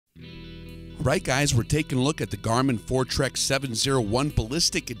Right, guys, we're taking a look at the Garmin Foretrex 701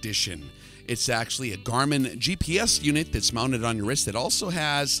 Ballistic Edition. It's actually a Garmin GPS unit that's mounted on your wrist that also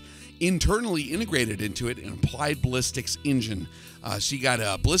has internally integrated into it an applied ballistics engine. So you got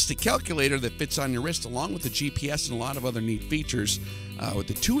a ballistic calculator that fits on your wrist along with the GPS and a lot of other neat features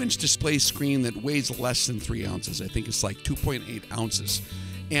with a 2-inch display screen that weighs less than 3 ounces. I think it's like 2.8 ounces.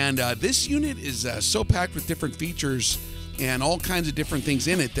 And this unit is so packed with different features and all kinds of different things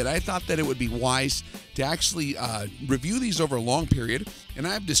in it that I thought that it would be wise to actually review these over a long period. And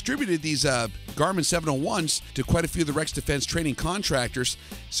I've distributed these Garmin 701s to quite a few of the Rex Defense training contractors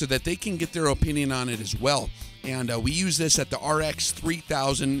so that they can get their opinion on it as well. And we use this at the RX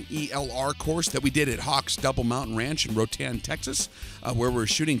 3000 ELR course that we did at Hawks Double Mountain Ranch in Rotan, Texas, where we're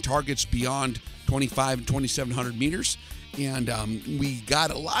shooting targets beyond 25 and 2,700 meters. And we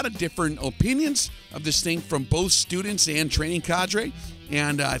got a lot of different opinions of this thing from both students and training cadre.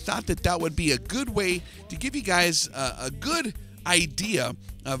 And I thought that that would be a good way to give you guys a good idea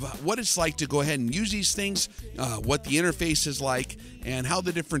of what it's like to go ahead and use these things, what the interface is like, and how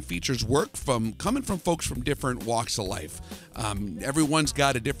the different features work coming from folks from different walks of life. Everyone's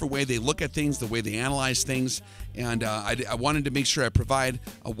got a different way they look at things, the way they analyze things, and I wanted to make sure I provide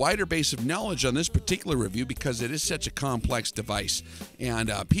a wider base of knowledge on this particular review because it is such a complex device.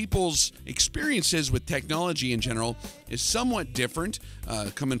 And people's experiences with technology in general is somewhat different,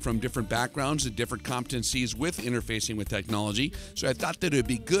 coming from different backgrounds and different competencies with interfacing with technology. So I thought that it would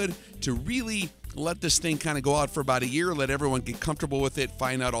be good to really let this thing kind of go out for about a year, let everyone get comfortable with it,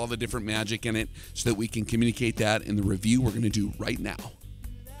 find out all the different magic in it so that we can communicate that in the review we're going to do right now.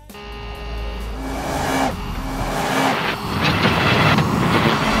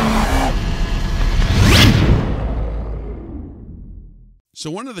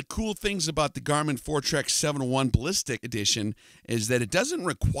 So one of the cool things about the Garmin Foretrex 701 Ballistic Edition is that it doesn't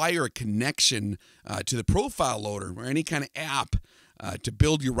require a connection to the profile loader or any kind of app to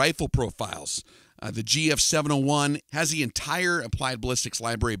build your rifle profiles. The GF701 has the entire applied ballistics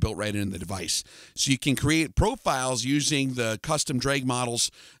library built right into the device. So you can create profiles using the custom drag models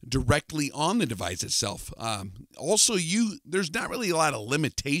directly on the device itself. Also, there's not really a lot of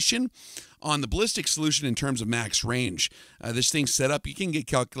limitation on the ballistic solution in terms of max range. This thing's set up, you can get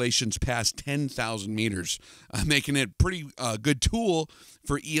calculations past 10,000 meters, making it a pretty good tool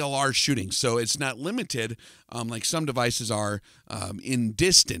for ELR shooting. So it's not limited like some devices are in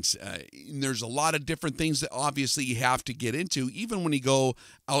distance. There's a lot of different things that obviously you have to get into, even when you go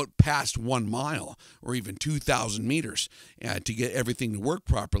out past 1 mile or even 2,000 meters to get everything to work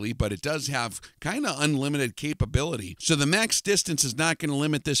properly, but it does have kind of unlimited capability. So the max distance is not going to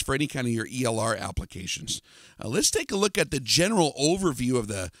limit this for any kind of your ELR applications. Let's take a look at the general overview of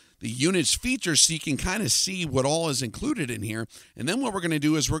the unit's features so you can kind of see what all is included in here. And then what we're going to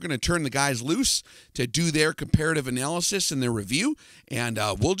do is we're going to turn the guys loose to do their comparative analysis and their review, and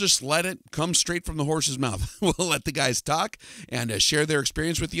we'll just let it come straight from the horse's mouth. We'll let the guys talk and share their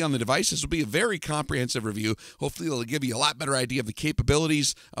experience with you on the device. This will be a very comprehensive review. Hopefully it'll give you a lot better idea of the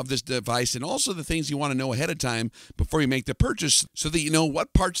capabilities of this device and also the things you want to know ahead of time before you make the purchase so that you know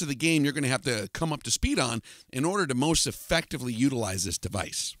what parts of the game you're going to have to come up to speed on in order to most effectively utilize this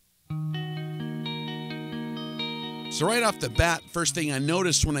device. So right off the bat, first thing I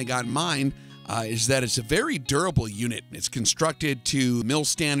noticed when I got mine is that it's a very durable unit. It's constructed to mil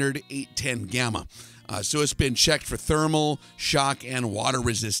standard 810 gamma. So it's been checked for thermal, shock, and water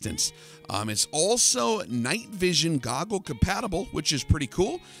resistance. It's also night vision goggle compatible, which is pretty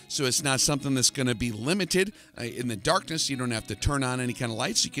cool. So it's not something that's going to be limited in the darkness. You don't have to turn on any kind of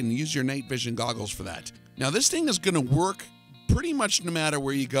lights. You can use your night vision goggles for that. Now this thing is going to work pretty much no matter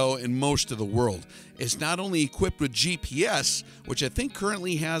where you go in most of the world. It's not only equipped with GPS, which I think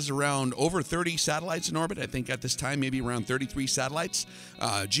currently has around over 30 satellites in orbit. I think at this time maybe around 33 satellites.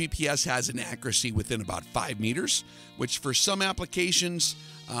 GPS has an accuracy within about 5 meters, which for some applications,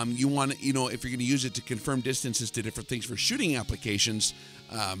 you want to, if you're going to use it to confirm distances to different things for shooting applications,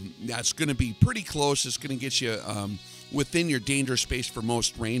 that's going to be pretty close. It's going to get you within your danger space for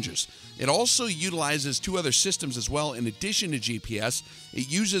most ranges. It also utilizes 2 other systems as well. In addition to GPS, it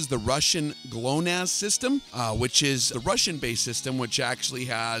uses the Russian GLONASS system, which is a Russian-based system, which actually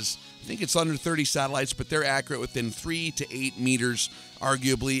has, I think it's under 30 satellites, but they're accurate within 3 to 8 meters,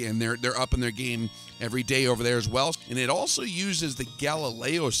 arguably, and they're up in their game every day over there as well. And it also uses the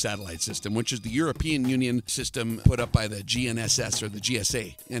Galileo satellite system, which is the European Union system put up by the GNSS or the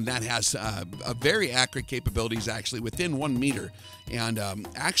GSA. And that has a very accurate capabilities actually within 1 meter. And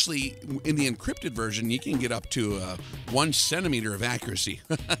actually, in the encrypted version, you can get up to 1 centimeter of accuracy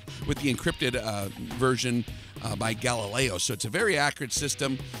with the encrypted version by Galileo. So it's a very accurate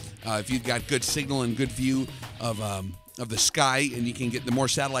system. if you've got good signal and good view of the sky, and you can get, the more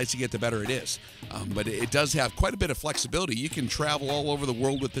satellites you get, the better it is. But it does have quite a bit of flexibility. You can travel all over the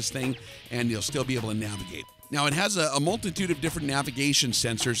world with this thing, and you'll still be able to navigate. Now, it has a multitude of different navigation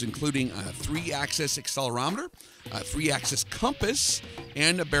sensors, including a 3-axis accelerometer, a 3-axis compass,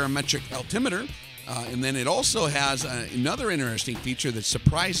 and a barometric altimeter. And then it also has another interesting feature that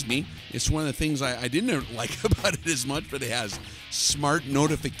surprised me. It's one of the things I didn't like about it as much, but it has smart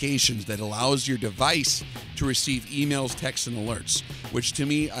notifications that allows your device to receive emails, texts, and alerts, which to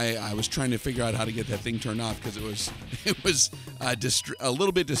me, I was trying to figure out how to get that thing turned off because it was a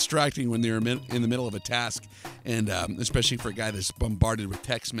little bit distracting when they were in the middle of a task, and especially for a guy that's bombarded with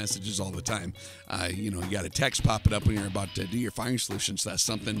text messages all the time. You got a text popping up when you're about to do your firing solution, so that's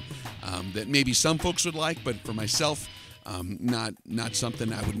something that maybe some folks would like, but for myself, not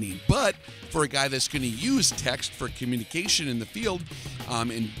something I would need. But for a guy that's going to use text for communication in the field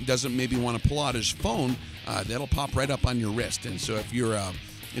and doesn't maybe want to pull out his phone, that'll pop right up on your wrist. And so if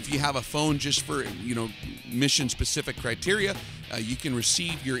you have a phone just for mission specific criteria, you can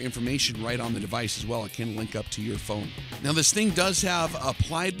receive your information right on the device as well. It can link up to your phone. Now, this thing does have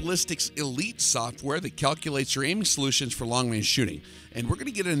Applied Ballistics Elite software that calculates your aiming solutions for long-range shooting. And we're going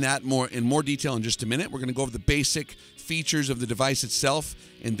to get into that in more detail in just a minute. We're going to go over the basic features of the device itself,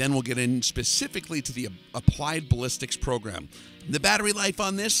 and then we'll get in specifically to the Applied Ballistics program. The battery life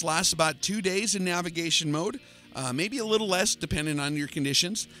on this lasts about 2 days in navigation mode. Maybe a little less depending on your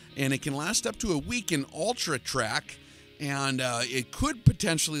conditions, and it can last up to a week in ultra track, and it could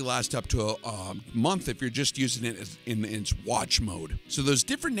potentially last up to a month if you're just using it in its watch mode. So those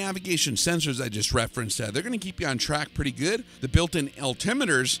different navigation sensors I just referenced, they're going to keep you on track pretty good. The built-in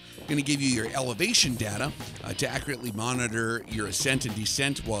altimeters are going to give you your elevation data to accurately monitor your ascent and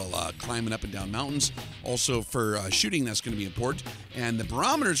descent while climbing up and down mountains. Also for shooting, that's going to be important. And the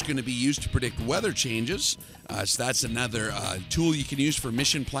barometer is going to be used to predict weather changes. So that's another tool you can use for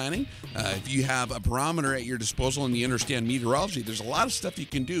mission planning. If you have a barometer at your disposal and you understand meteorology, there's a lot of stuff you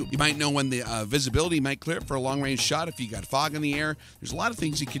can do. You might know when the visibility might clear for a long-range shot if you got fog in the air. There's a lot of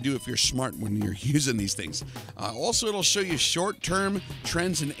things you can do if you're smart when you're using these things. Also, it'll show you short-term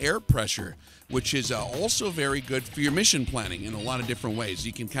trends in air pressure, which is also very good for your mission planning in a lot of different ways.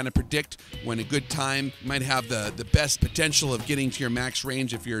 You can kind of predict when a good time might have the best potential of getting to your max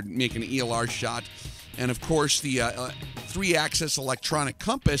range if you're making an ELR shot. And of course, the 3-axis electronic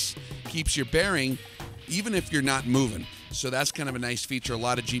compass keeps your bearing even if you're not moving. So that's kind of a nice feature. A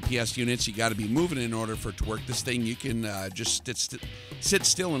lot of GPS units, you got to be moving in order for it to work. This thing, you can just sit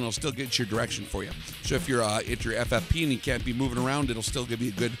still and it'll still get your direction for you. So if you're at your FFP and you can't be moving around, it'll still give you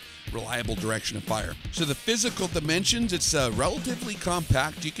a good, reliable direction of fire. So the physical dimensions, it's relatively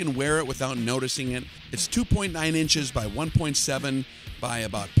compact. You can wear it without noticing it. It's 2.9 inches by 1.7 by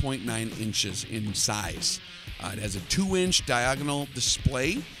about 0.9 inches in size. It has a 2-inch diagonal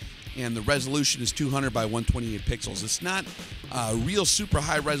display, and the resolution is 200 by 128 pixels. It's not a real super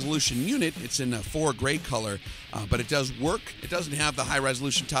high resolution unit. It's in a 4 gray color, but it does work. It doesn't have the high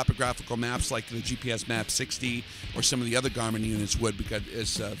resolution topographical maps like the GPS Map 60 or some of the other Garmin units would, because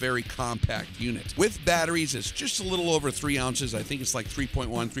it's a very compact unit. With batteries, it's just a little over 3 ounces. I think it's like 3.1,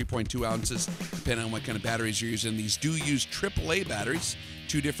 3.2 ounces, depending on what kind of batteries you're using. These do use AAA batteries,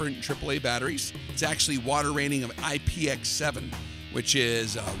 2 different AAA batteries. It's actually water rating of IPX7, which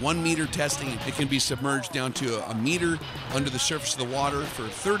is 1 meter testing. It can be submerged down to a meter under the surface of the water for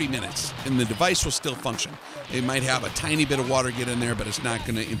 30 minutes, and the device will still function. It might have a tiny bit of water get in there, but it's not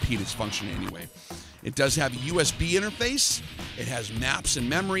going to impede its function anyway. It does have a USB interface. It has maps and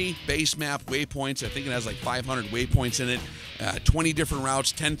memory, base map, waypoints. I think it has like 500 waypoints in it, 20 different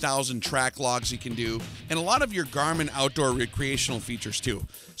routes, 10,000 track logs you can do, and a lot of your Garmin outdoor recreational features too.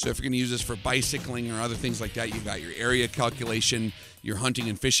 So if you're going to use this for bicycling or other things like that, you've got your area calculation, your hunting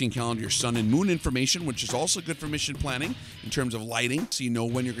and fishing calendar, your sun and moon information, which is also good for mission planning in terms of lighting, so you know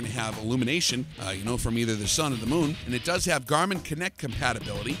when you're going to have illumination, from either the sun or the moon. And it does have Garmin Connect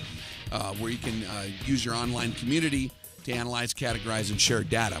compatibility, where you can use your online community to analyze, categorize, and share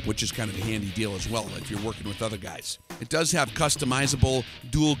data, which is kind of a handy deal as well if you're working with other guys. It does have customizable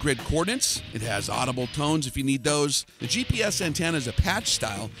dual grid coordinates. It has audible tones if you need those. The GPS antenna is a patch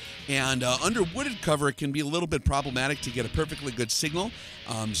style, and under wooded cover, it can be a little bit problematic to get a perfectly good signal.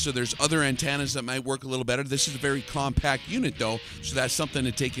 So there's other antennas that might work a little better. This is a very compact unit though, so that's something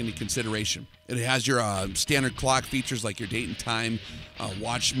to take into consideration. It has your standard clock features like your date and time,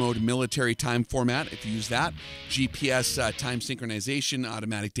 watch mode, military time format if you use that, GPS time synchronization,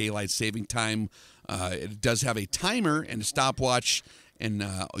 automatic daylight saving time. It does have a timer and a stopwatch, and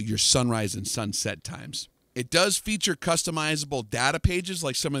your sunrise and sunset times. It does feature customizable data pages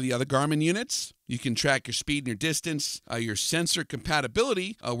like some of the other Garmin units. You can track your speed and your distance. Your sensor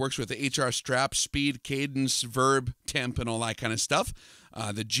compatibility works with the HR strap, speed, cadence, verb, temp, and all that kind of stuff.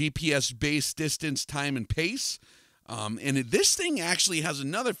 The GPS-based distance, time, and pace. And this thing actually has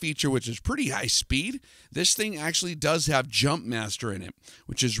another feature which is pretty high speed. This thing actually does have Jumpmaster in it,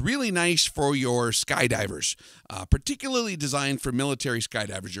 which is really nice for your skydivers, particularly designed for military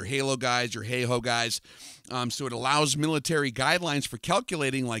skydivers, your Halo guys, your Hey-Ho guys. So it allows military guidelines for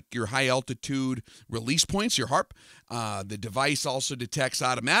calculating like your high altitude release points, your HARP. The device also detects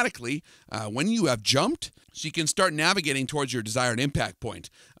automatically when you have jumped, so you can start navigating towards your desired impact point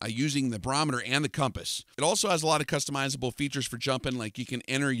using the barometer and the compass. It also has a lot of customizable features for jumping, like you can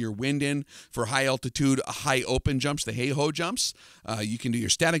enter your wind in for high altitude, high open jumps, the Hey-Ho jumps. You can do your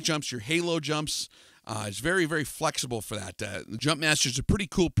static jumps, your Halo jumps. It's very, very flexible for that. The Jumpmaster is a pretty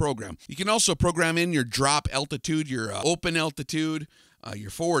cool program. You can also program in your drop altitude, your open altitude, your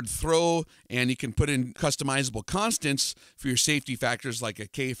forward throw, and you can put in customizable constants for your safety factors like a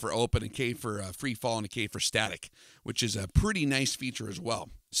K for open, a K for free fall, and a K for static, which is a pretty nice feature as well.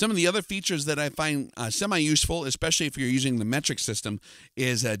 Some of the other features that I find semi-useful, especially if you're using the metric system,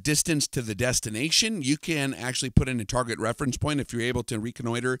 is distance to the destination. You can actually put in a target reference point if you're able to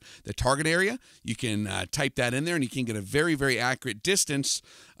reconnoiter the target area. You can type that in there, and you can get a very, very accurate distance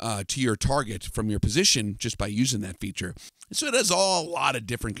to your target from your position just by using that feature. And so it has a lot of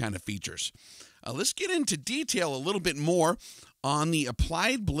different kind of features. Let's get into detail a little bit more on the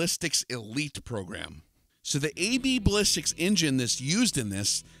Applied Ballistics Elite program. So the AB Ballistics engine that's used in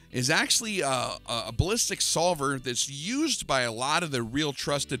this is actually a ballistics solver that's used by a lot of the real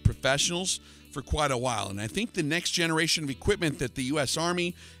trusted professionals for quite a while. And I think the next generation of equipment that the U.S.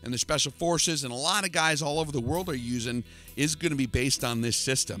 Army and the Special Forces and a lot of guys all over the world are using is going to be based on this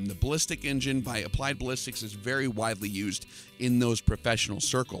system. The ballistic engine by Applied Ballistics is very widely used in those professional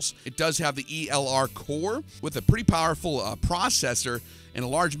circles. It does have the ELR core with a pretty powerful processor and a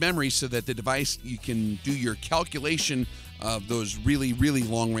large memory so that the device, you can do your calculation of those really, really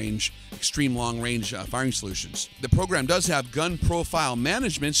long-range, extreme long-range firing solutions. The program does have gun profile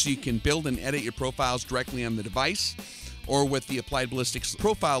management, so you can build and edit your profiles directly on the device or with the Applied Ballistics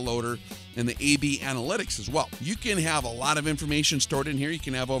profile loader and the AB analytics as well. You can have a lot of information stored in here. You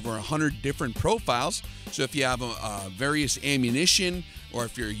can have over 100 different profiles. So if you have various ammunition, or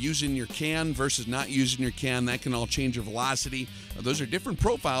if you're using your can versus not using your can, that can all change your velocity. Those are different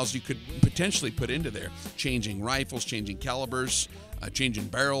profiles you could potentially put into there. Changing rifles, changing calibers, changing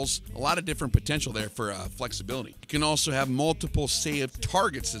barrels, a lot of different potential there for flexibility. You can also have multiple saved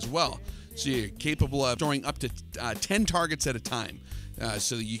targets as well. So you're capable of storing up to 10 targets at a time.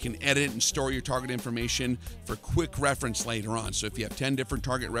 So that you can edit and store your target information for quick reference later on. So if you have 10 different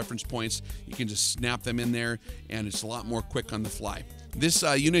target reference points, you can just snap them in there, and it's a lot more quick on the fly. This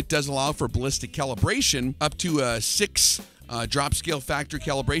unit does allow for ballistic calibration up to 6 drop scale factory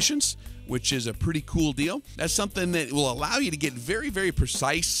calibrations, which is a pretty cool deal. That's something that will allow you to get very, very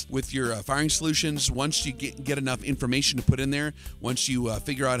precise with your firing solutions once you get enough information to put in there, once you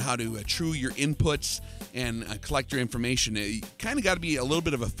figure out how to true your inputs and collect your information. You kind of got to be a little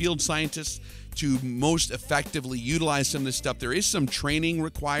bit of a field scientist to most effectively utilize some of this stuff. There is some training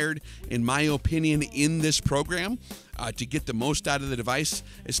required, in my opinion, in this program to get the most out of the device.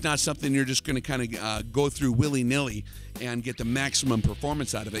 It's not something you're just going to kind of go through willy-nilly and get the maximum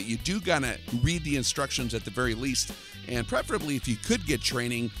performance out of it. You do gotta read the instructions at the very least, and preferably if you could get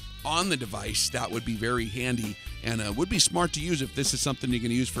training on the device, that would be very handy and would be smart to use if this is something you're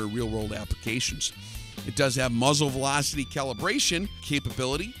going to use for real-world applications. It does have muzzle velocity calibration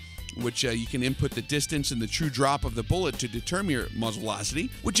capability, which you can input the distance and the true drop of the bullet to determine your muzzle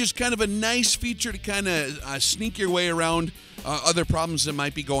velocity, which is kind of a nice feature to kind of sneak your way around other problems that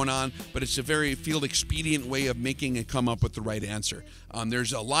might be going on, but it's a very field expedient way of making it come up with the right answer.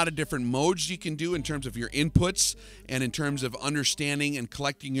 There's a lot of different modes you can do in terms of your inputs and in terms of understanding and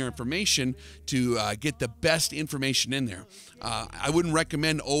collecting your information to get the best information in there. I wouldn't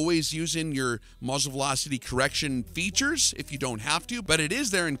recommend always using your muzzle velocity correction features if you don't have to, but it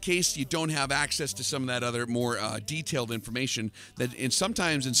is there in case you don't have access to some of that other more detailed information that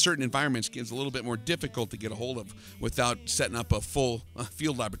sometimes in certain environments gets a little bit more difficult to get a hold of without setting up a full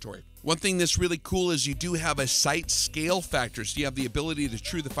field laboratory. One thing that's really cool is you do have a sight scale factor, so you have the ability to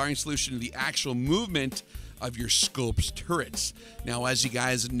true the firing solution to the actual movement of your scope's turrets. Now, as you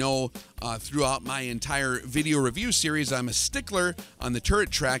guys know, throughout my entire video review series, I'm a stickler on the turret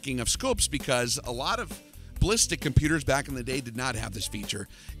tracking of scopes because a lot of ballistic computers back in the day did not have this feature.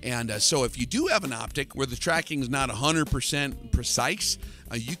 And so if you do have an optic where the tracking is not 100% precise,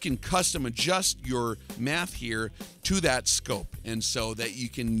 you can custom adjust your math here to that scope. And so that you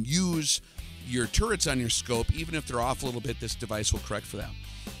can use your turrets on your scope, even if they're off a little bit, this device will correct for that.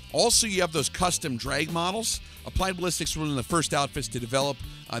 Also, you have those custom drag models. Applied Ballistics was one of the first outfits to develop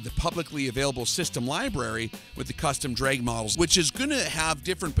the publicly available system library with the custom drag models, which is going to have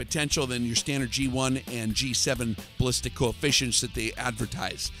different potential than your standard G1 and G7 ballistic coefficients that they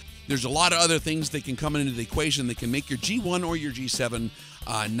advertise. There's a lot of other things that can come into the equation that can make your G1 or your G7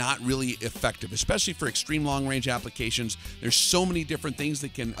 not really effective, especially for extreme long-range applications. There's so many different things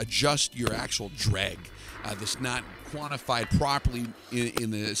that can adjust your actual drag that's not quantified properly in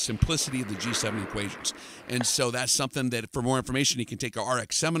the simplicity of the G7 equations. And so that's something that, for more information, you can take a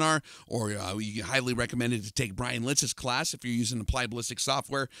RX seminar, or you highly recommend it to take Brian Litz's class if you're using Applied Ballistics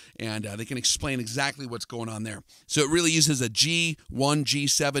software, and they can explain exactly what's going on there. So it really uses a G1,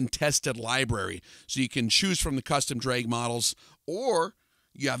 G7 tested library. So you can choose from the custom drag models, or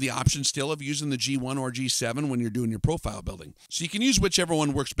you have the option still of using the G1 or G7 when you're doing your profile building. So you can use whichever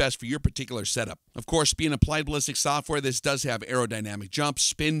one works best for your particular setup. Of course, being Applied Ballistics software, this does have aerodynamic jump,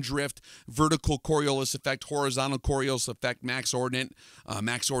 spin drift, vertical Coriolis effect, horizontal Coriolis effect, max ordnate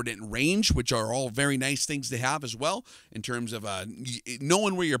range, which are all very nice things to have as well. In terms of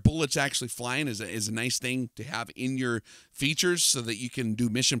knowing where your bullet's actually flying is a nice thing to have in your features, so that you can do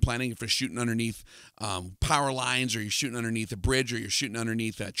mission planning if you're shooting underneath power lines, or you're shooting underneath a bridge, or you're shooting underneath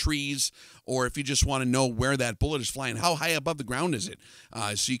trees, or if you just want to know where that bullet is flying, how high above the ground is it,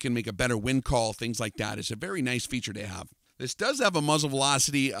 so you can make a better wind call, things like that. It's a very nice feature to have. This does have a muzzle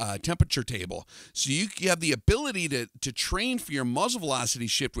velocity temperature table, so you have the ability to train for your muzzle velocity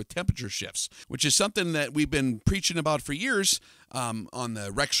shift with temperature shifts, which is something that we've been preaching about for years on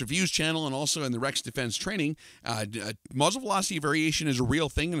the Rex Reviews channel and also in the Rex Defense Training. Muzzle velocity variation is a real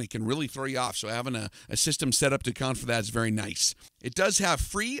thing, and it can really throw you off, so having a system set up to account for that is very nice. It does have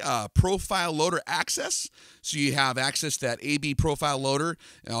free profile loader access, so you have access to that AB profile loader.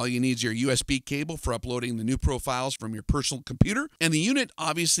 All you need is your USB cable for uploading the new profiles from your personal computer. And the unit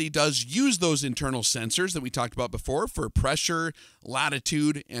obviously does use those internal sensors that we talked about before for pressure,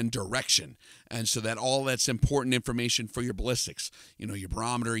 latitude, and direction. And so that's important information for your ballistics. You know, your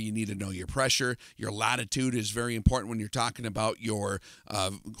barometer, you need to know your pressure. Your latitude is very important when you're talking about your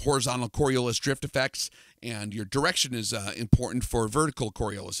horizontal Coriolis drift effects, and your direction is important for vertical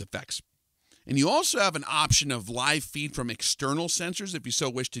Coriolis effects. And you also have an option of live feed from external sensors if you so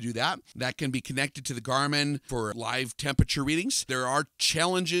wish to do that. That can be connected to the Garmin for live temperature readings. There are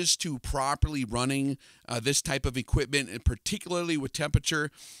challenges to properly running this type of equipment, and particularly with temperature.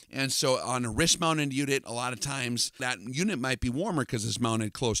 And so on a wrist-mounted unit, a lot of times that unit might be warmer because it's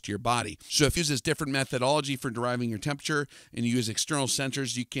mounted close to your body. So if you use this different methodology for deriving your temperature and you use external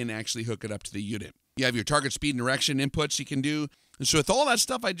sensors, you can actually hook it up to the unit. You have your target speed and direction inputs you can do. And so with all that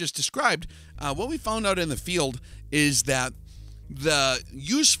stuff I just described, what we found out in the field is that the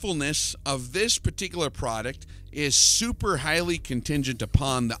usefulness of this particular product is super highly contingent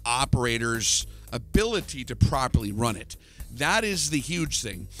upon the operator's ability to properly run it. That is the huge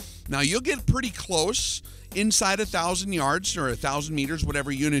thing. Now, you'll get pretty close inside 1,000 yards or 1,000 meters,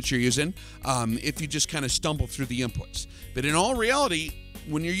 whatever unit you're using, if you just kind of stumble through the inputs. But in all reality,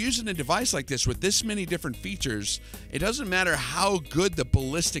 when you're using a device like this with this many different features, it doesn't matter how good the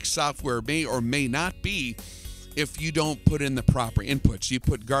ballistic software may or may not be if you don't put in the proper inputs. You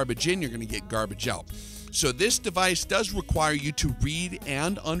put garbage in, you're going to get garbage out. So this device does require you to read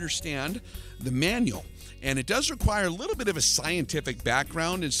and understand the manual. And it does require a little bit of a scientific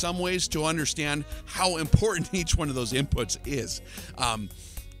background in some ways to understand how important each one of those inputs is.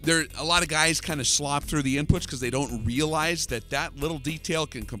 A lot of guys kind of slop through the inputs because they don't realize that little detail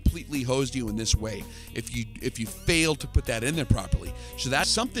can completely hose you in this way if you fail to put that in there properly. So that's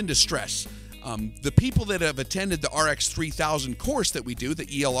something to stress. The people that have attended the RX 3000 course that we do, the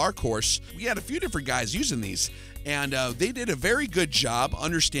ELR course, we had a few different guys using these, and they did a very good job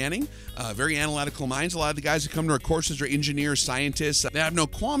understanding, very analytical minds. A lot of the guys that come to our courses are engineers, scientists. They have no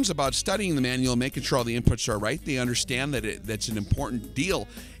qualms about studying the manual, making sure all the inputs are right. They understand that that's an important deal,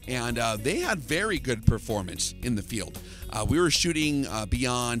 and they had very good performance in the field. We were shooting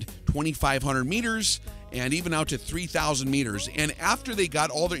beyond 2,500 meters and even out to 3,000 meters. And after they got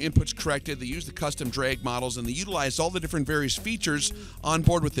all their inputs corrected, they used the custom drag models, and they utilized all the different various features on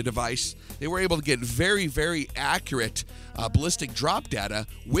board with the device. They were able to get very, very accurate ballistic drop data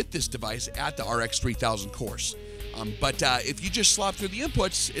with this device at the RX 3000 course. But if you just slop through the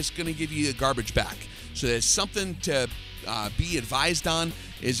inputs, it's going to give you garbage back. So there's something to be advised on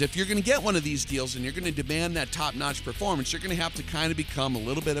is if you're going to get one of these deals and you're going to demand that top-notch performance, you're going to have to kind of become a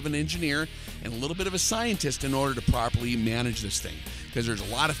little bit of an engineer and a little bit of a scientist in order to properly manage this thing, because there's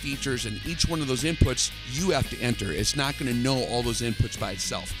a lot of features, and each one of those inputs you have to enter. It's not going to know all those inputs by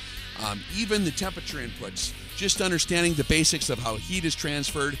itself. Even the temperature inputs, just understanding the basics of how heat is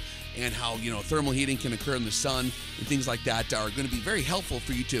transferred and how, you know, thermal heating can occur in the sun and things like that are going to be very helpful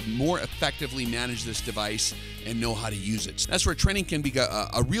for you to more effectively manage this device and know how to use it. That's where training can be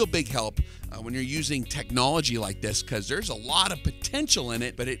a real big help when you're using technology like this, because there's a lot of potential in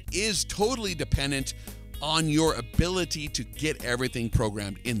it, but it is totally dependent on your ability to get everything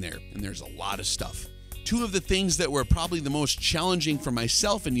programmed in there, and there's a lot of stuff. Two of the things that were probably the most challenging for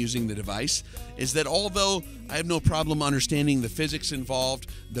myself in using the device is that although I have no problem understanding the physics involved,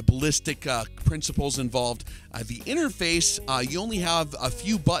 the ballistic principles involved, the interface, you only have a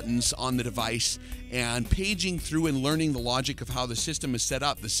few buttons on the device, and paging through and learning the logic of how the system is set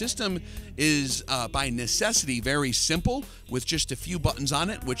up. The system is by necessity very simple with just a few buttons on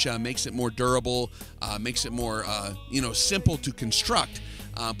it, which makes it more durable, makes it more simple to construct.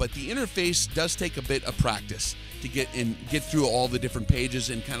 But the interface does take a bit of practice to get through all the different pages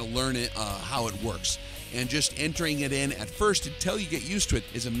and kind of learn it, how it works. And just entering it in at first until you get used to it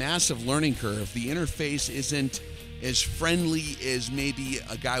is a massive learning curve. The interface isn't as friendly as maybe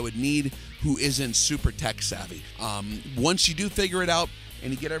a guy would need who isn't super tech savvy. Once you do figure it out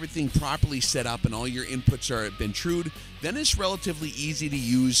and you get everything properly set up and all your inputs are been trued, then it's relatively easy to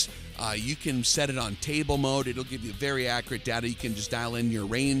use. You can set it on table mode. It'll give you very accurate data. You can just dial in your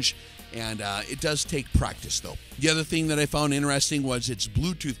range, and it does take practice, though. The other thing that I found interesting was its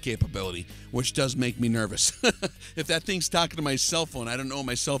Bluetooth capability, which does make me nervous. If that thing's talking to my cell phone, I don't know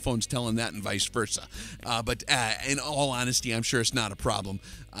my cell phone's telling that and vice versa. But in all honesty, I'm sure it's not a problem.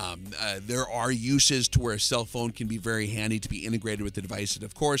 There are uses to where a cell phone can be very handy to be integrated with the device. And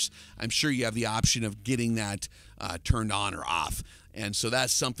of course, I'm sure you have the option of getting that turned on or off. And so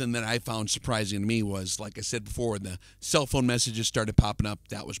that's something that I found surprising to me was, like I said before, when the cell phone messages started popping up,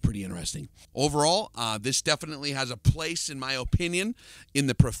 that was pretty interesting. Overall, this definitely has a place, in my opinion, in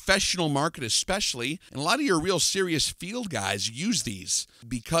the professional market especially. And a lot of your real serious field guys use these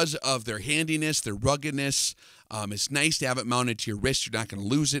because of their handiness, their ruggedness. It's nice to have it mounted to your wrist. You're not going to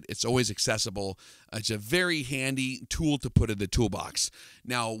lose it. It's always accessible. It's a very handy tool to put in the toolbox.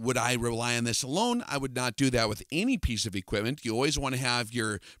 Now, would I rely on this alone? I would not do that with any piece of equipment. You always want to have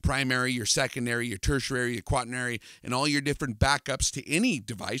your primary, your secondary, your tertiary, your quaternary, and all your different backups to any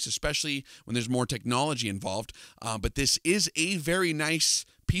device, especially when there's more technology involved. But this is a very nice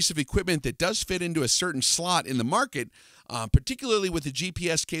piece of equipment that does fit into a certain slot in the market, particularly with the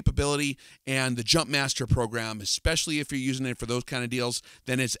GPS capability and the Jumpmaster program, especially if you're using it for those kind of deals,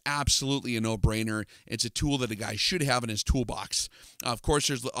 then it's absolutely a no-brainer. It's a tool that a guy should have in his toolbox. Of course,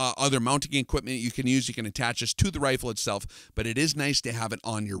 there's other mounting equipment you can use. You can attach this to the rifle itself, but it is nice to have it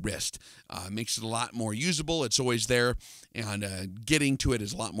on your wrist. Makes it a lot more usable. It's always there, and getting to it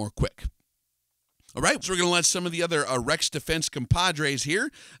is a lot more quick. All right, so we're going to let some of the other Rex Defense compadres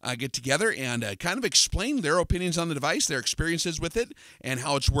here get together and kind of explain their opinions on the device, their experiences with it, and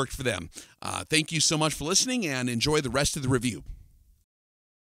how it's worked for them. Thank you so much for listening, and enjoy the rest of the review.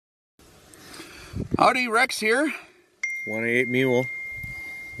 Howdy, Rex here. 188 mule.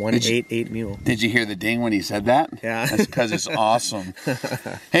 188 mule. Did you hear the ding when he said that? Yeah. That's because it's awesome.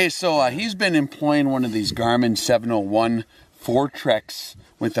 Hey, so he's been employing one of these Garmin 701 Foretrex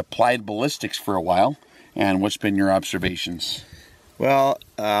with applied ballistics for a while, and what's been your observations? Well,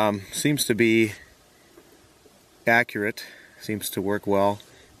 seems to be accurate, seems to work well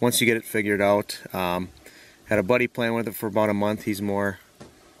once you get it figured out. Had a buddy playing with it for about a month. He's more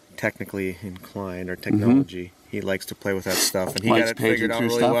technically inclined, or technology. He likes to play with that stuff, and he got it figured out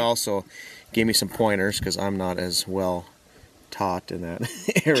really well, so gave me some pointers because I'm not as well taught in that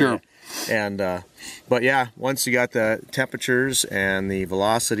area. Sure. And but yeah, once you got the temperatures and the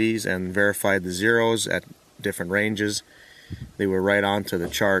velocities and verified the zeros at different ranges, they were right on to the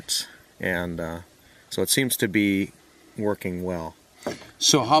charts, and so it seems to be working well.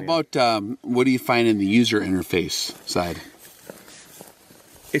 So how about what do you find in the user interface side?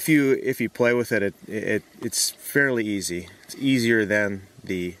 If you play with it, it's fairly easy. It's easier than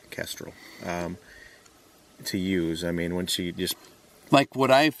the Kestrel to use. I mean, once you just like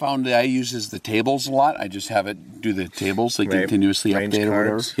what I found that I use is the tables a lot. I just have it do the tables, like continuously update or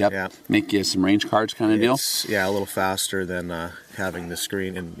whatever. Yep. Yeah. Make you some range cards kind of deal. Yeah, a little faster than having the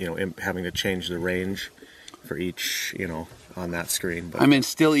screen and having to change the range for each, you know, on that screen. But I mean,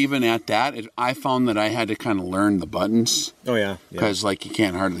 still even at that, I found that I had to kind of learn the buttons. Oh yeah, because like you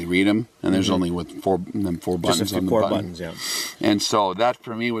can't hardly read them, and there's only four buttons just on the four button. buttons, yeah. And so that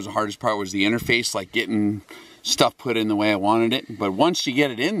for me was the hardest part, was the interface, like getting stuff put in the way I wanted it. But once you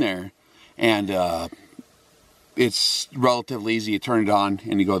get it in there, and it's relatively easy, you turn it on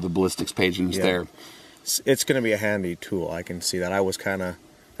and you go to the ballistics page and it's there. It's going to be a handy tool. I can see that. I was kind of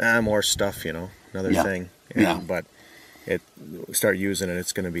more stuff, you know, another thing. But start using it.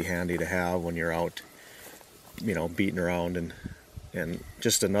 It's going to be handy to have when you're out, you know, beating around, and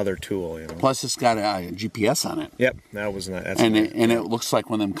just another tool, you know. Plus, it's got a GPS on it. Yep, that was nice. And it looks like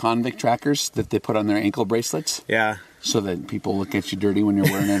one of them convict trackers that they put on their ankle bracelets. Yeah. So that people look at you dirty when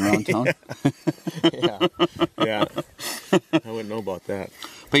you're wearing it around town. Yeah. I wouldn't know about that.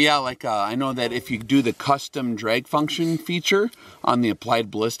 But yeah, like I know that if you do the custom drag function feature on the applied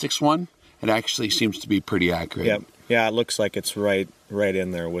ballistics one, it actually seems to be pretty accurate. Yep. Yeah, it looks like it's right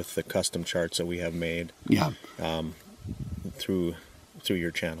in there with the custom charts that we have made. Yeah. Through your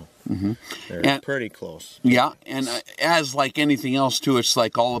channel. They're pretty close. Yeah, and as like anything else too, it's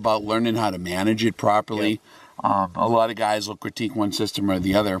like all about learning how to manage it properly. Yep. A lot of guys will critique one system or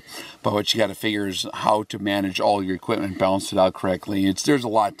the other, but what you got to figure is how to manage all your equipment, balance it out correctly. There's a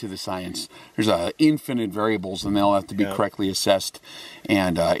lot to the science. There's infinite variables, and they'll have to be correctly assessed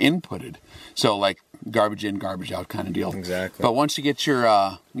and inputted. So like garbage in, garbage out kind of deal. Exactly. But once you get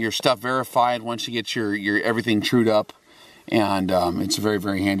your stuff verified, once you get your everything trued up, and it's a very,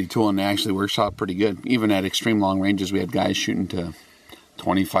 very handy tool, and it actually works out pretty good. Even at extreme long ranges, we had guys shooting to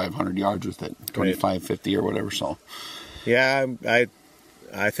 2,500 yards with it, 25, 50 or whatever. So, yeah, I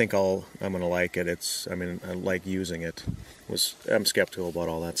think I'm gonna like it. I like using it. I'm skeptical about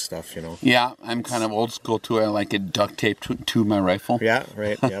all that stuff, you know. Yeah, I'm kind of old school too. I like it duct taped to my rifle. Yeah,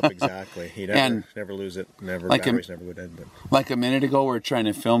 right. Yep, exactly. You never lose it. Batteries never go dead. But like a minute ago, we were trying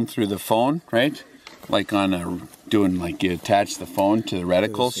to film through the phone, right? Like you attach the phone to the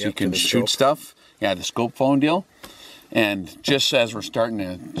reticle so you can shoot stuff. Yeah, the scope phone deal. And just as we're starting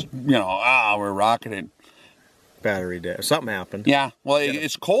to, we're rocking it. Battery dead. Something happened. Yeah, well,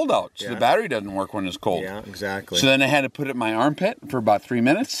 it's cold out, so the battery doesn't work when it's cold. Yeah, exactly. So then I had to put it in my armpit for about 3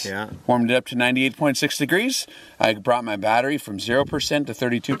 minutes. Yeah. Warmed it up to 98.6 degrees. I brought my battery from 0% to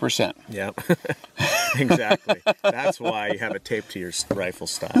 32%. Yeah, exactly. That's why you have it taped to your rifle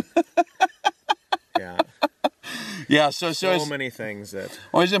stock. Yeah. Yeah, so many things that...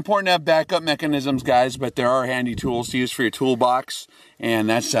 Always important to have backup mechanisms, guys, but there are handy tools to use for your toolbox. And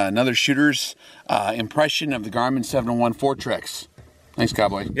that's another shooter's impression of the Garmin 701 Foretrex. Thanks,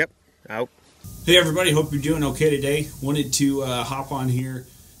 Cowboy. Yep, out. Hey, everybody. Hope you're doing okay today. Wanted to hop on here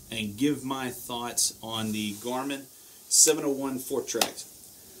and give my thoughts on the Garmin 701 Foretrex.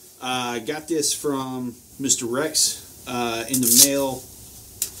 I got this from Mr. Rex in the mail.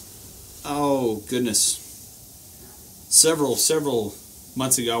 Oh, goodness. Several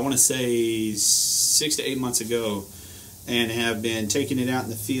months ago. I want to say 6 to 8 months ago, and have been taking it out in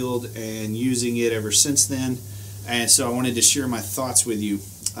the field and using it ever since then. And so I wanted to share my thoughts with you.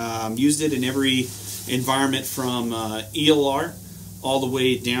 Used it in every environment from ELR all the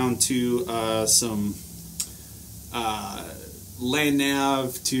way down to some land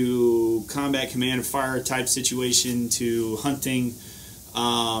nav to combat command and fire type situation to hunting.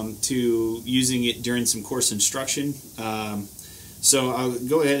 To using it during some course instruction. So I'll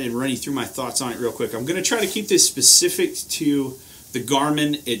go ahead and run you through my thoughts on it real quick. I'm going to try to keep this specific to the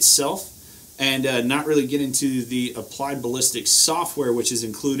Garmin itself and not really get into the applied ballistics software which is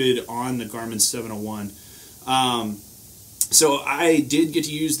included on the Garmin 701. So I did get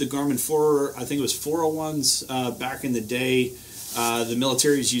to use the Garmin 401s back in the day. The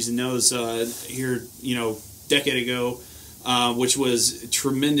military is using those here, decade ago. Which was a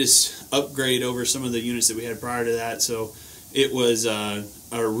tremendous upgrade over some of the units that we had prior to that. So it was a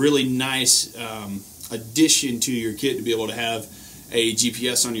really nice addition to your kit to be able to have a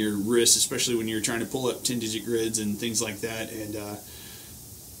GPS on your wrist, especially when you're trying to pull up 10-digit grids and things like that, and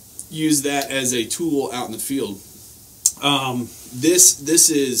use that as a tool out in the field. This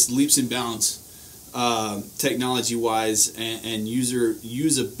is leaps and bounds technology-wise and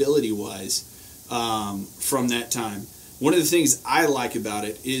usability-wise from that time. One of the things I like about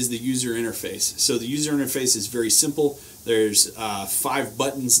it is the user interface. So the user interface is very simple. There's 5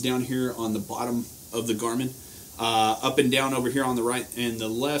 buttons down here on the bottom of the Garmin, up and down over here on the right and the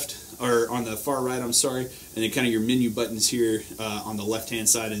left, or on the far right, I'm sorry, and then kind of your menu buttons here on the left-hand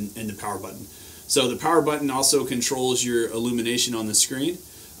side and the power button. So the power button also controls your illumination on the screen,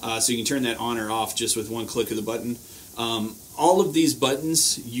 so you can turn that on or off just with one click of the button. all of these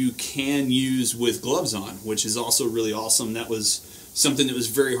buttons you can use with gloves on, which is also really awesome. That was something that was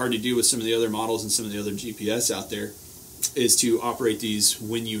very hard to do with some of the other models and some of the other GPS out there, is to operate these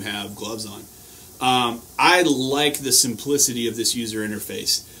when you have gloves on. I like the simplicity of this user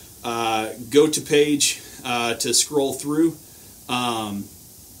interface. Go to page to scroll through.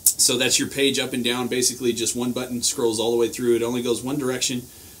 So that's your page up and down. Basically just one button scrolls all the way through. It only goes one direction.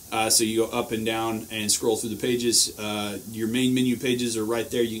 So you go up and down and scroll through the pages. Your main menu pages are right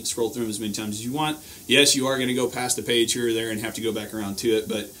there. You can scroll through them as many times as you want. Yes, you are going to go past a page here or there and have to go back around to it,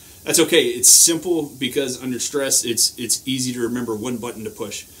 but that's okay. It's simple because under stress, it's easy to remember one button to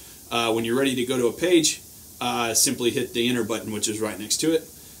push. When you're ready to go to a page, simply hit the enter button, which is right next to it,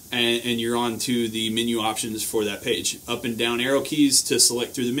 and you're on to the menu options for that page. Up and down arrow keys to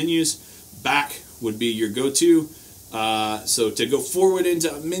select through the menus. Back would be your go-to. So to go forward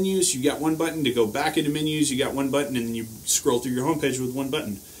into menus, you got one button. To go back into menus, you got one button, and then you scroll through your home page with one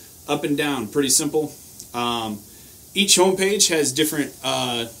button. Up and down, pretty simple. Each home page has different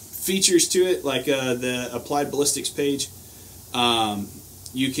features to it, like the applied ballistics page.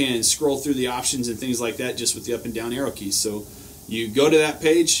 You can scroll through the options and things like that just with the up and down arrow keys. So you go to that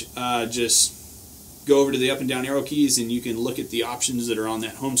page, just go over to the up and down arrow keys, and you can look at the options that are on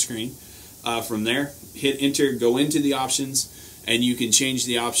that home screen. From there, hit enter, go into the options, and you can change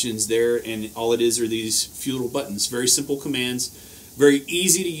the options there, and all it is are these few little buttons. Very simple commands, very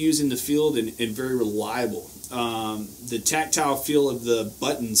easy to use in the field, and very reliable. The tactile feel of the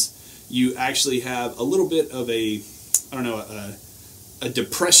buttons, you actually have a little bit of a, I don't know, a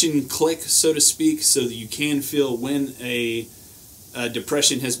depression click, so to speak, so that you can feel when a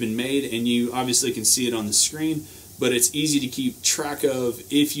depression has been made, and you obviously can see it on the screen. But it's easy to keep track of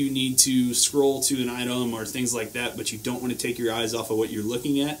if you need to scroll to an item or things like that, but you don't want to take your eyes off of what you're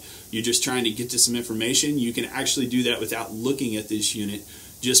looking at. You're just trying to get to some information. You can actually do that without looking at this unit,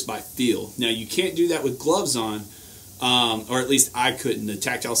 just by feel. Now, you can't do that with gloves on, or at least I couldn't. The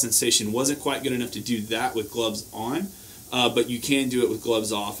tactile sensation wasn't quite good enough to do that with gloves on, but you can do it with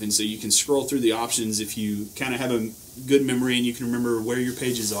gloves off. And so you can scroll through the options if you kind of have a good memory and you can remember where your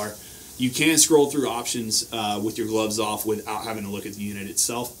pages are. You can scroll through options with your gloves off without having to look at the unit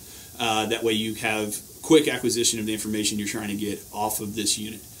itself. That way you have quick acquisition of the information you're trying to get off of this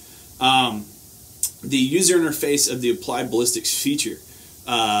unit. The user interface of the applied ballistics feature.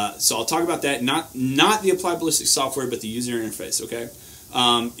 So I'll talk about that, not the applied ballistics software, but the user interface, okay?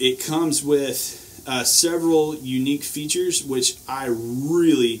 It comes with several unique features, which I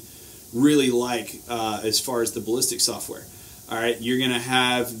really, really like as far as the ballistic software. All right, you're going to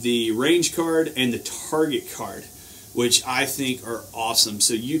have the range card and the target card, which I think are awesome.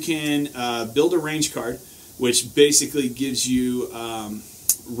 So you can build a range card, which basically gives you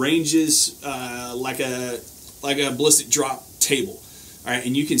ranges like a ballistic drop table. All right,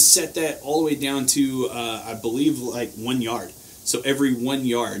 and you can set that all the way down to I believe like 1 yard. So every 1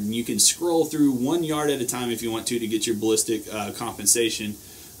 yard, and you can scroll through 1 yard at a time if you want to get your ballistic compensation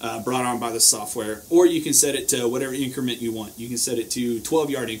brought on by the software, or you can set it to whatever increment you want. You can set it to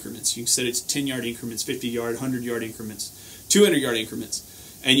 12-yard increments. You can set it to 10-yard increments, 50-yard, 100-yard increments, 200-yard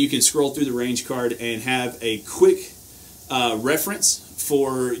increments, and you can scroll through the range card and have a quick reference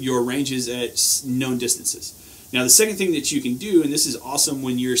for your ranges at known distances. Now, the second thing that you can do, and this is awesome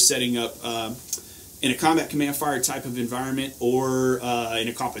when you're setting up in a combat command fire type of environment, or in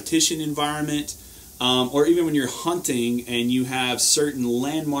a competition environment, or even when you're hunting and you have certain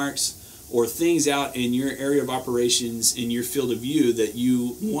landmarks or things out in your area of operations, in your field of view, that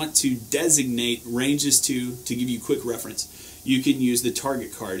you want to designate ranges to give you quick reference. You can use the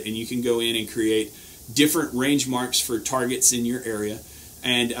target card, and you can go in and create different range marks for targets in your area,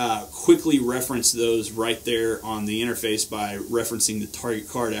 and quickly reference those right there on the interface by referencing the target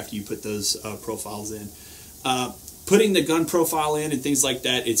card after you put those profiles in. Putting the gun profile in and things like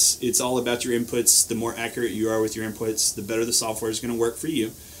that, it's all about your inputs. The more accurate you are with your inputs, the better the software is going to work for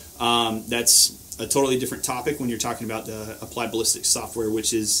you. That's a totally different topic when you're talking about the applied ballistics software,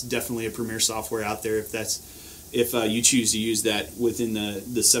 which is definitely a premier software out there. If you choose to use that within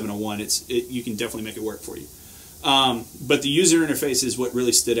the 701, you can definitely make it work for you. But the user interface is what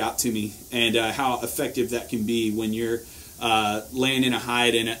really stood out to me, and how effective that can be when you're laying in a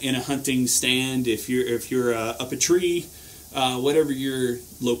hide in a hunting stand, if you're up a tree, whatever your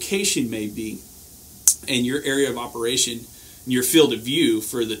location may be, and your area of operation, your field of view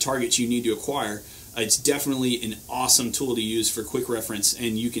for the targets you need to acquire. It's definitely an awesome tool to use for quick reference,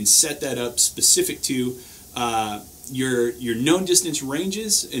 and you can set that up specific to your known distance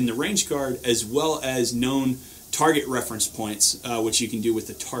ranges in the range card, as well as known target reference points, which you can do with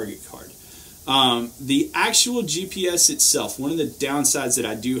the target card. The actual GPS itself, one of the downsides that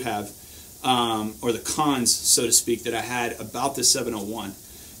I do have, or the cons, so to speak, that I had about the 701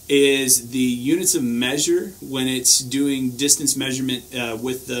 is the units of measure when it's doing distance measurement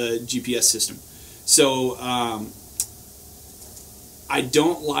with the GPS system. So I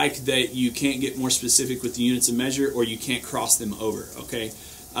don't like that you can't get more specific with the units of measure, or you can't cross them over, okay?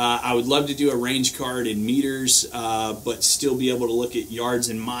 I would love to do a range card in meters, but still be able to look at yards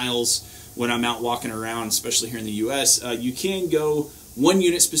and miles when I'm out walking around, especially here in the US. You can go one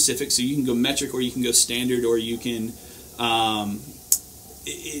unit specific, so you can go metric, or you can go standard, or you can,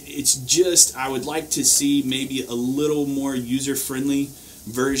 it's just, I would like to see maybe a little more user-friendly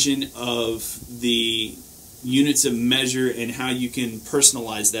version of the units of measure and how you can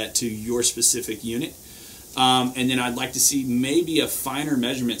personalize that to your specific unit. And then I'd like to see maybe a finer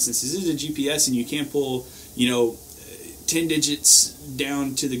measurement, since this is a GPS and you can't pull, 10 digits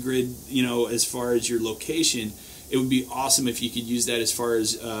down to the grid, as far as your location. It would be awesome if you could use that as far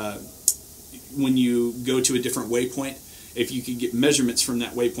as when you go to a different waypoint, if you could get measurements from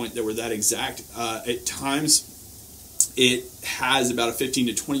that waypoint that were that exact. At times, it has about a 15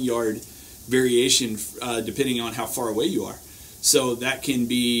 to 20 yard variation depending on how far away you are. So that can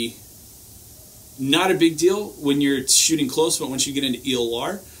be not a big deal when you're shooting close, but once you get into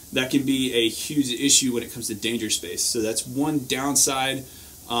ELR, that can be a huge issue when it comes to danger space. So that's one downside.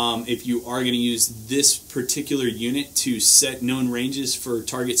 If you are going to use this particular unit to set known ranges for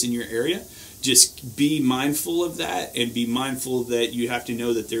targets in your area, just be mindful of that, and be mindful that you have to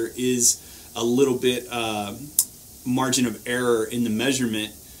know that there is a little bit margin of error in the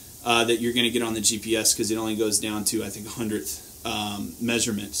measurement that you're going to get on the GPS, because it only goes down to, I think, 100th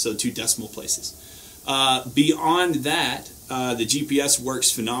measurement, so 2 decimal places. Beyond that, the GPS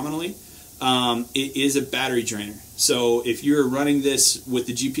works phenomenally. It is a battery drainer. So if you're running this with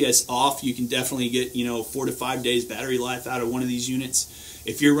the GPS off, you can definitely get 4 to 5 days battery life out of one of these units.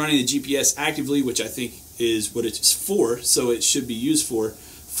 If you're running the GPS actively, which I think is what it's for, so it should be used for,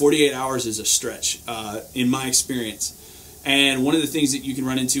 48 hours is a stretch in my experience. And one of the things that you can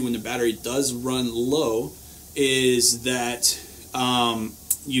run into when the battery does run low is that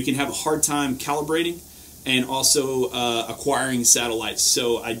you can have a hard time calibrating and also acquiring satellites.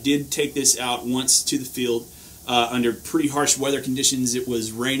 So I did take this out once to the field under pretty harsh weather conditions. It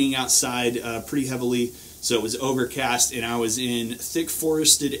was raining outside pretty heavily, so it was overcast, and I was in thick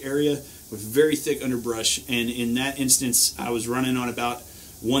forested area with very thick underbrush, and in that instance I was running on about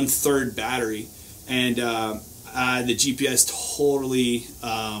 1/3 battery, and the GPS totally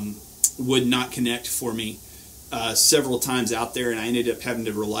would not connect for me several times out there, and I ended up having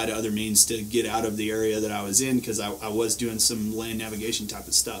to rely to other means to get out of the area that I was in, because I was doing some land navigation type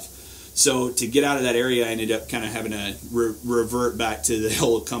of stuff. So to get out of that area, I ended up kind of having to revert back to the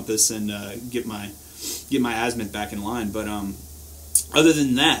old compass and get my azimuth back in line. But other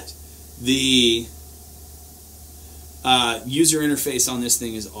than that, the user interface on this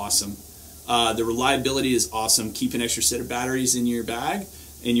thing is awesome. The reliability is awesome. Keep an extra set of batteries in your bag,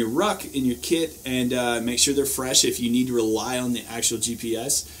 in your ruck, in your kit, and make sure they're fresh if you need to rely on the actual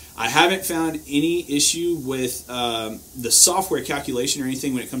GPS. I haven't found any issue with the software calculation or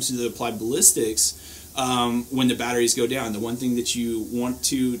anything when it comes to the applied ballistics when the batteries go down. The one thing that you want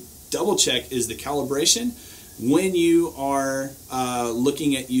to double check is the calibration when you are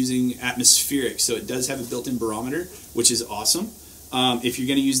looking at using atmospheric. So it does have a built-in barometer, which is awesome. If you're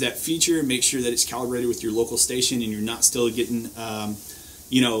going to use that feature, make sure that it's calibrated with your local station and you're not still getting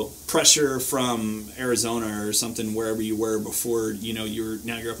pressure from Arizona or something, wherever you were before,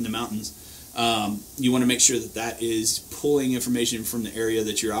 you're up in the mountains. You want to make sure that that is pulling information from the area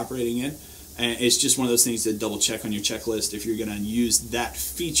that you're operating in. And it's just one of those things to double check on your checklist if you're going to use that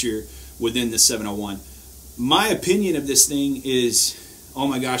feature within the 701. My opinion of this thing is, oh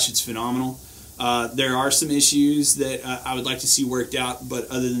my gosh, it's phenomenal. There are some issues that I would like to see worked out, but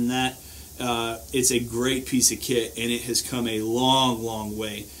other than that, it's a great piece of kit, and it has come a long, long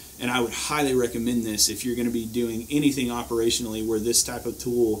way. And I would highly recommend this if you're going to be doing anything operationally where this type of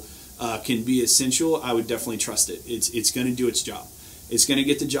tool can be essential. I would definitely trust it. It's going to do its job. It's going to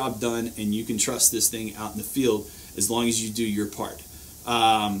get the job done, and you can trust this thing out in the field as long as you do your part.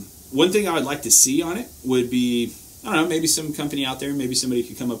 One thing I would like to see on it would be, I don't know, maybe some company out there, maybe somebody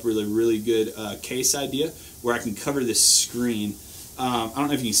could come up with a really good case idea where I can cover this screen. I don't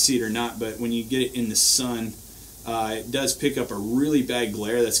know if you can see it or not, but when you get it in the sun, it does pick up a really bad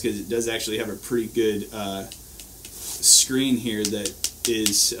glare. That's because it does actually have a pretty good screen here that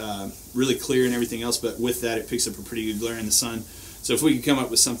is really clear and everything else, but with that it picks up a pretty good glare in the sun. So if we could come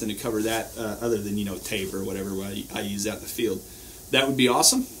up with something to cover that other than tape or whatever I use out in the field, that would be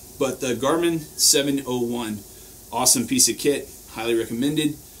awesome. But the Garmin 701, awesome piece of kit, highly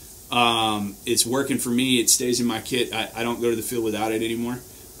recommended. It's working for me. It stays in my kit. I don't go to the field without it anymore.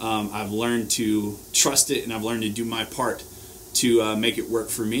 I've learned to trust it, and I've learned to do my part to make it work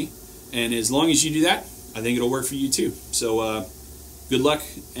for me. And as long as you do that, I think it'll work for you too. So good luck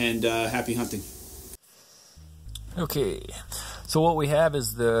and happy hunting. Okay, so what we have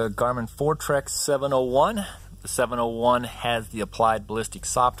is the Garmin Foretrex 701. The 701 has the applied ballistic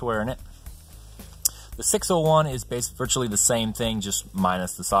software in it. The 601 is virtually the same thing, just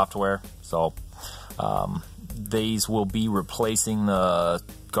minus the software. So these will be replacing the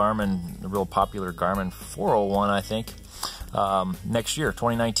Garmin, the real popular Garmin 401, I think, next year,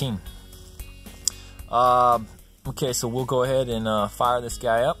 2019. Okay, so we'll go ahead and fire this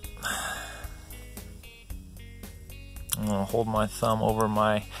guy up. I'm going to hold my thumb over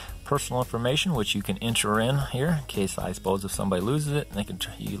my personal information, which you can enter in here in case, I suppose, if somebody loses it, they can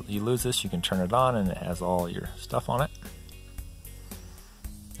you lose this, you can turn it on and it has all your stuff on it.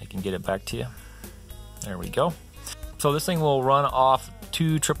 They can get it back to you. There we go. So this thing will run off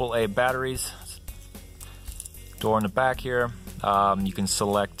 2 AAA batteries. Door in the back here. You can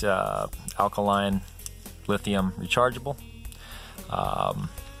select alkaline, lithium rechargeable.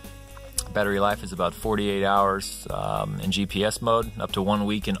 Battery life is about 48 hours in GPS mode, up to 1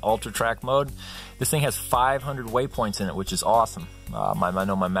 week in ultra track mode. This thing has 500 waypoints in it, which is awesome. I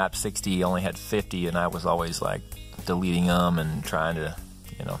know my map 60 only had 50, and I was always like deleting them and trying to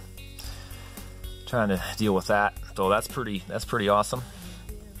deal with that. So that's pretty awesome.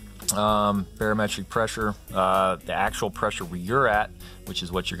 Barometric pressure, the actual pressure where you're at, which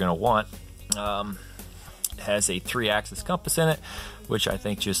is what you're going to want, has a 3-axis compass in it, which I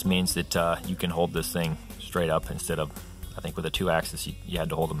think just means that you can hold this thing straight up instead of, I think with a 2-axis you had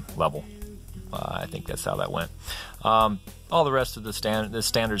to hold them level. I think that's how that went. All the rest of the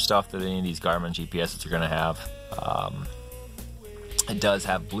standard stuff that any of these Garmin GPSs are going to have. It does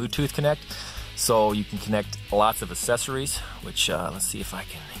have Bluetooth Connect, so you can connect lots of accessories, which let's see if I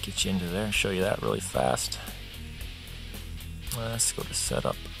can get you into there and show you that really fast. Let's go to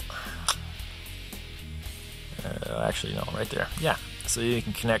setup. Actually, no, right there. Yeah, so you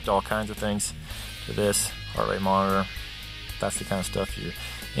can connect all kinds of things to this heart rate monitor. That's the kind of stuff you're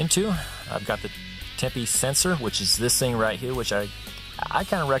into. I've got the Tempe sensor, which is this thing right here, which I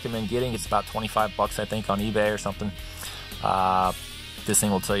kind of recommend getting. It's about 25 bucks, I think, on eBay or something. This thing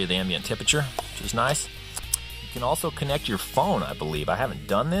will tell you the ambient temperature, which is nice. You can also connect your phone, I believe. I haven't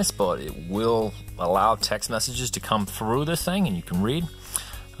done this, but it will allow text messages to come through this thing, and you can read.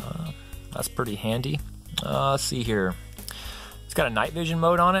 That's pretty handy. Let's see here. It's got a night vision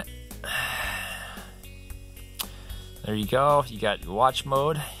mode on it. There you go. You got your watch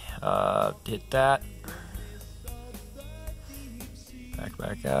mode. Hit that.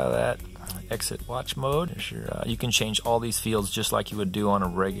 Back out of that. Exit watch mode. There's your, you can change all these fields just like you would do on a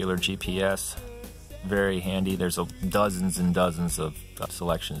regular GPS. Very handy. There's dozens and dozens of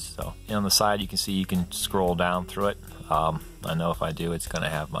selections. So and on the side you can see you can scroll down through it. I know if I do, it's going to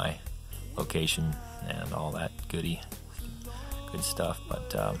have my location and all that good stuff.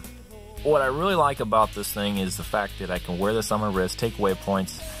 But what I really like about this thing is the fact that I can wear this on my wrist, take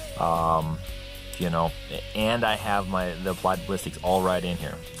waypoints, you know, and I have the applied ballistics all right in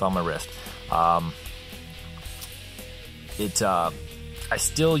here. It's on my wrist. I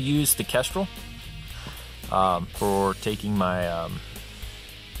still use the Kestrel for taking my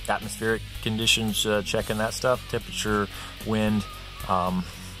atmospheric conditions, checking that stuff, temperature, wind,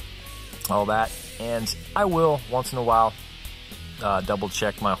 all that. And I will once in a while double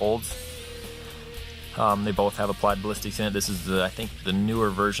check my holds. They both have applied ballistics in it. This is I think the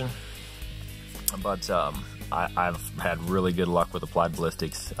newer version, but I've had really good luck with applied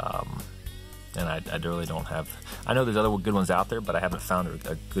ballistics, and I really don't have. I know there's other good ones out there, but I haven't found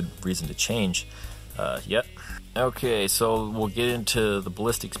a good reason to change yet. Okay, so we'll get into the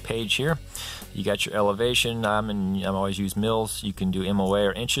ballistics page here. You got your elevation. I'm always use mils. You can do MOA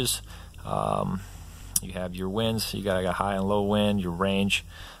or inches. You have your winds. You got a high and low wind. Your range.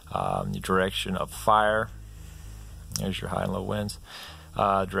 Your direction of fire. There's your high and low winds.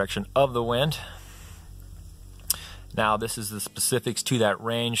 Direction of the wind. Now this is the specifics to that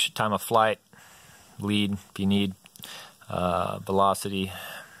range. Time of flight. Lead if you need. Velocity.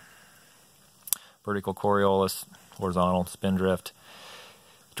 Vertical Coriolis. Horizontal spindrift.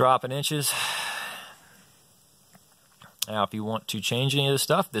 Drop in inches. Now if you want to change any of this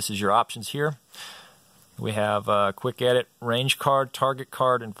stuff, this is your options here. We have quick edit, range card, target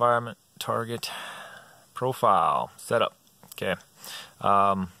card, environment, target, profile, setup. Okay,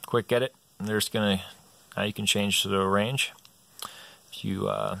 quick edit. There's now you can change the range. If if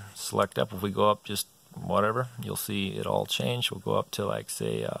you select up, if we go up just whatever, you'll see it all change. We'll go up to, like,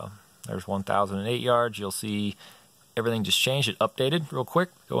 say, there's 1,008 yards. You'll see everything just changed. It updated real quick.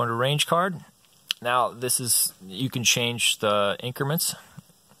 Go into range card. Now this is, you can change the increments.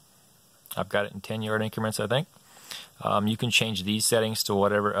 I've got it in 10-yard increments, I think. You can change these settings to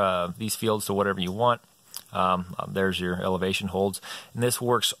whatever, these fields to whatever you want. There's your elevation holds. And this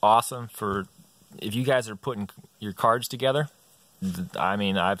works awesome for if you guys are putting your cards together. I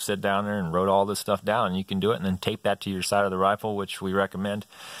mean, I've sat down there and wrote all this stuff down, and you can do it and then tape that to your side of the rifle, which we recommend.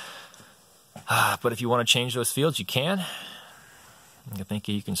 But if you want to change those fields, you can. I think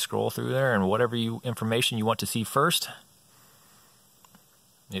you can scroll through there, and whatever information you want to see first,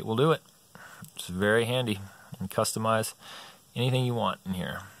 it will do it. It's very handy. And customize anything you want in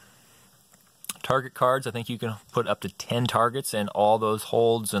here. Target cards, I think you can put up to 10 targets and all those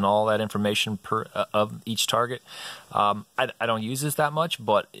holds and all that information per of each target. I don't use this that much,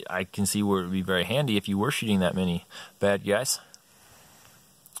 but I can see where it would be very handy if you were shooting that many bad guys.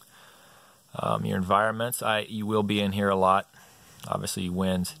 Your environments, you will be in here a lot. Obviously,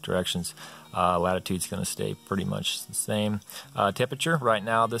 winds, directions, latitude's going to stay pretty much the same. Temperature, right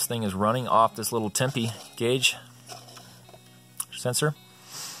now this thing is running off this little tempi gauge sensor.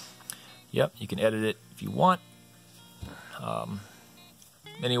 Yep, you can edit it if you want.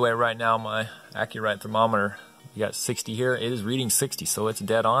 Anyway, right now my Accurite thermometer, we got 60 here. It is reading 60, so it's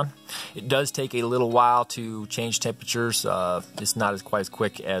dead on. It does take a little while to change temperatures. It's not quite as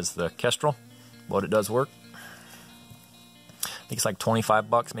quick as the Kestrel, but it does work. I think it's like 25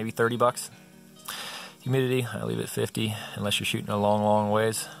 bucks, maybe 30 bucks. Humidity, I leave it 50, unless you're shooting a long, long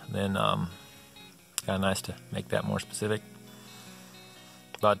ways. Then, kind of nice to make that more specific.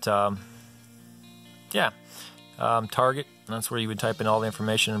 But, yeah. Target, that's where you would type in all the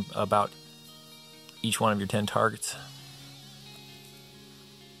information about each one of your 10 targets.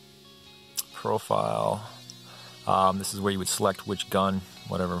 Profile, this is where you would select which gun,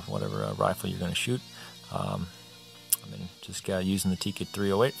 whatever rifle you're going to shoot. I mean, just using the TKIT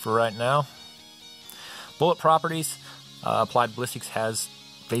 308 for right now. Bullet properties. Applied Ballistics has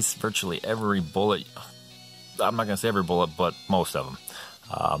virtually every bullet. I'm not going to say every bullet, but most of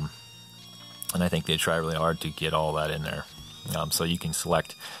them. And I think they try really hard to get all that in there. So you can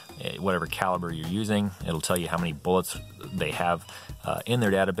select whatever caliber you're using. It'll tell you how many bullets they have in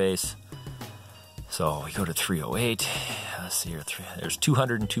their database. So we go to 308. Let's see here. There's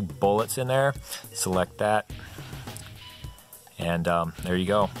 202 bullets in there. Select that. And there you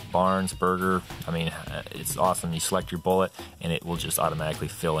go. Barnes, Berger. I mean, it's awesome. You select your bullet, and it will just automatically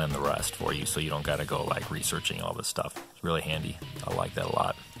fill in the rest for you, so you don't got to go like researching all this stuff. It's really handy. I like that a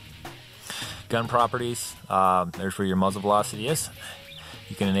lot. Gun properties. There's where your muzzle velocity is.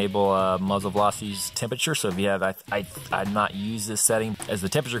 You can enable muzzle velocity's temperature. So if you have, I'd not use this setting. As the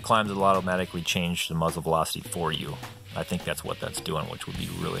temperature climbs, it'll automatically change the muzzle velocity for you. I think that's what that's doing, which would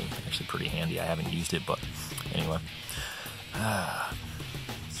be really actually pretty handy. I haven't used it, but anyway.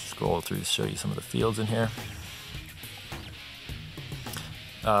 Scroll through to show you some of the fields in here.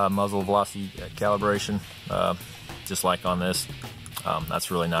 Muzzle velocity calibration, just like on this.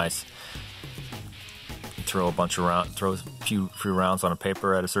 That's really nice. You throw a few rounds on a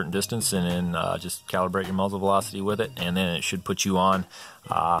paper at a certain distance, and then just calibrate your muzzle velocity with it, and then it should put you on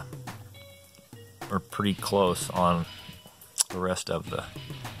or pretty close on the rest of the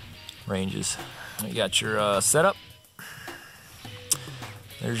ranges. You got your setup.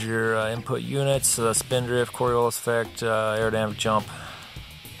 There's your input units, spin drift, Coriolis effect, aerodynamic jump.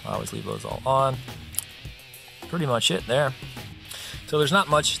 I always leave those all on. Pretty much it there. So there's not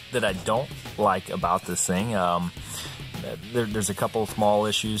much that I don't like about this thing. There's a couple small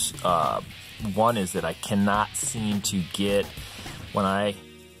issues. One is that I cannot seem to get, when I,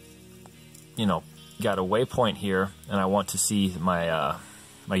 got a waypoint here and I want to see my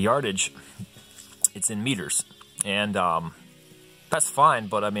my yardage, it's in meters. And that's fine,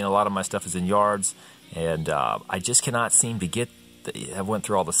 but I mean, a lot of my stuff is in yards, and I just cannot seem to get, I went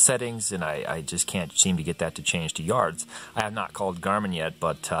through all the settings, and I just can't seem to get that to change to yards. I have not called Garmin yet,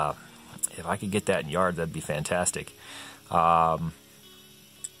 but if I could get that in yards, that'd be fantastic. And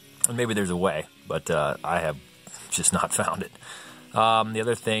maybe there's a way, but I have just not found it. The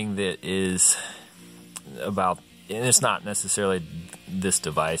other thing that is about, and it's not necessarily this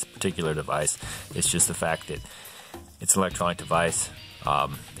particular device, it's just the fact that it's an electronic device.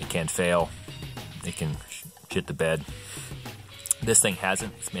 It can fail. It can shit the bed. This thing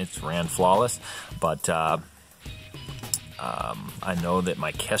hasn't. It's ran flawless, but I know that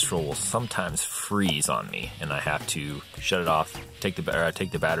my Kestrel will sometimes freeze on me, and I have to shut it off, take the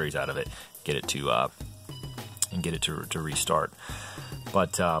batteries out of it, get it to restart.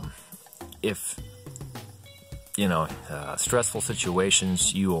 But if, you know, stressful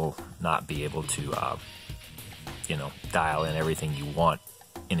situations, you will not be able to, you know, dial in everything you want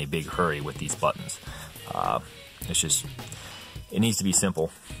in a big hurry with these buttons. It's just, it needs to be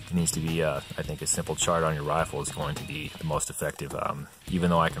simple. It needs to be, I think a simple chart on your rifle is going to be the most effective. Even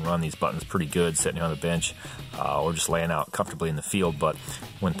though I can run these buttons pretty good sitting on the bench or just laying out comfortably in the field, but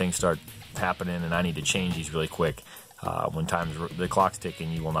when things start happening and I need to change these really quick, when the clock's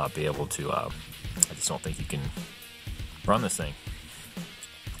ticking, you will not be able to, I just don't think you can run this thing.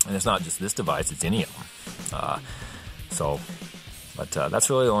 And it's not just this device, it's any of them. But that's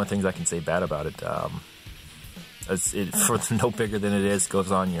really the only things I can say bad about it. For no bigger than it is,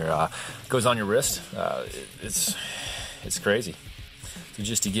 goes on your wrist. It's crazy. So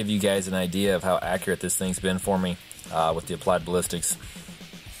just to give you guys an idea of how accurate this thing's been for me with the applied ballistics,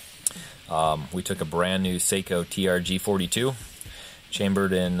 we took a brand new Seiko TRG 42,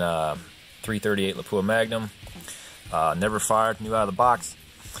 chambered in 338 Lapua Magnum, never fired, new out of the box.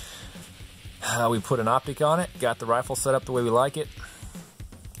 We put an optic on it, got the rifle set up the way we like it.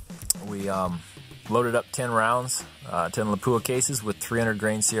 We loaded up 10 rounds, 10 Lapua cases with 300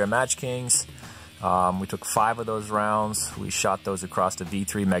 grain Sierra Match Kings. We took 5 of those rounds. We shot those across the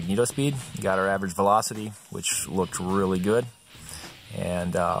V3 magneto speed. Got our average velocity, which looked really good.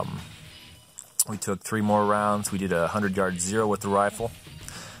 And we took 3 more rounds. We did a 100-yard zero with the rifle.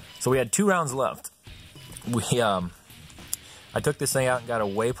 So we had 2 rounds left. I took this thing out and got a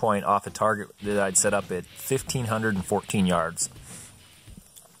waypoint off a target that I'd set up at 1,514 yards.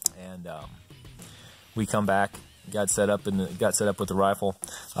 And we come back, got set up with the rifle.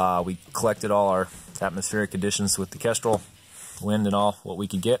 We collected all our atmospheric conditions with the Kestrel, wind and all, what we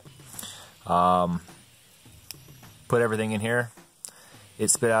could get. Put everything in here. It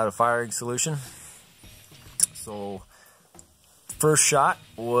spit out a firing solution. So first shot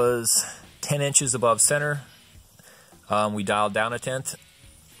was 10 inches above center. We dialed down a tenth,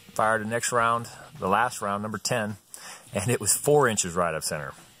 fired the next round, the last round, number 10, and it was 4 inches right of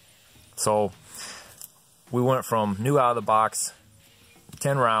center. So we went from new out of the box,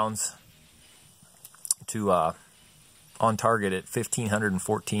 10 rounds, to on target at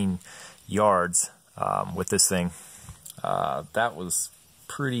 1,514 yards with this thing. That was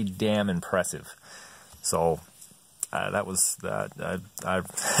pretty damn impressive. So that's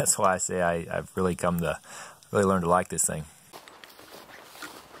why I say I've really learned to like this thing.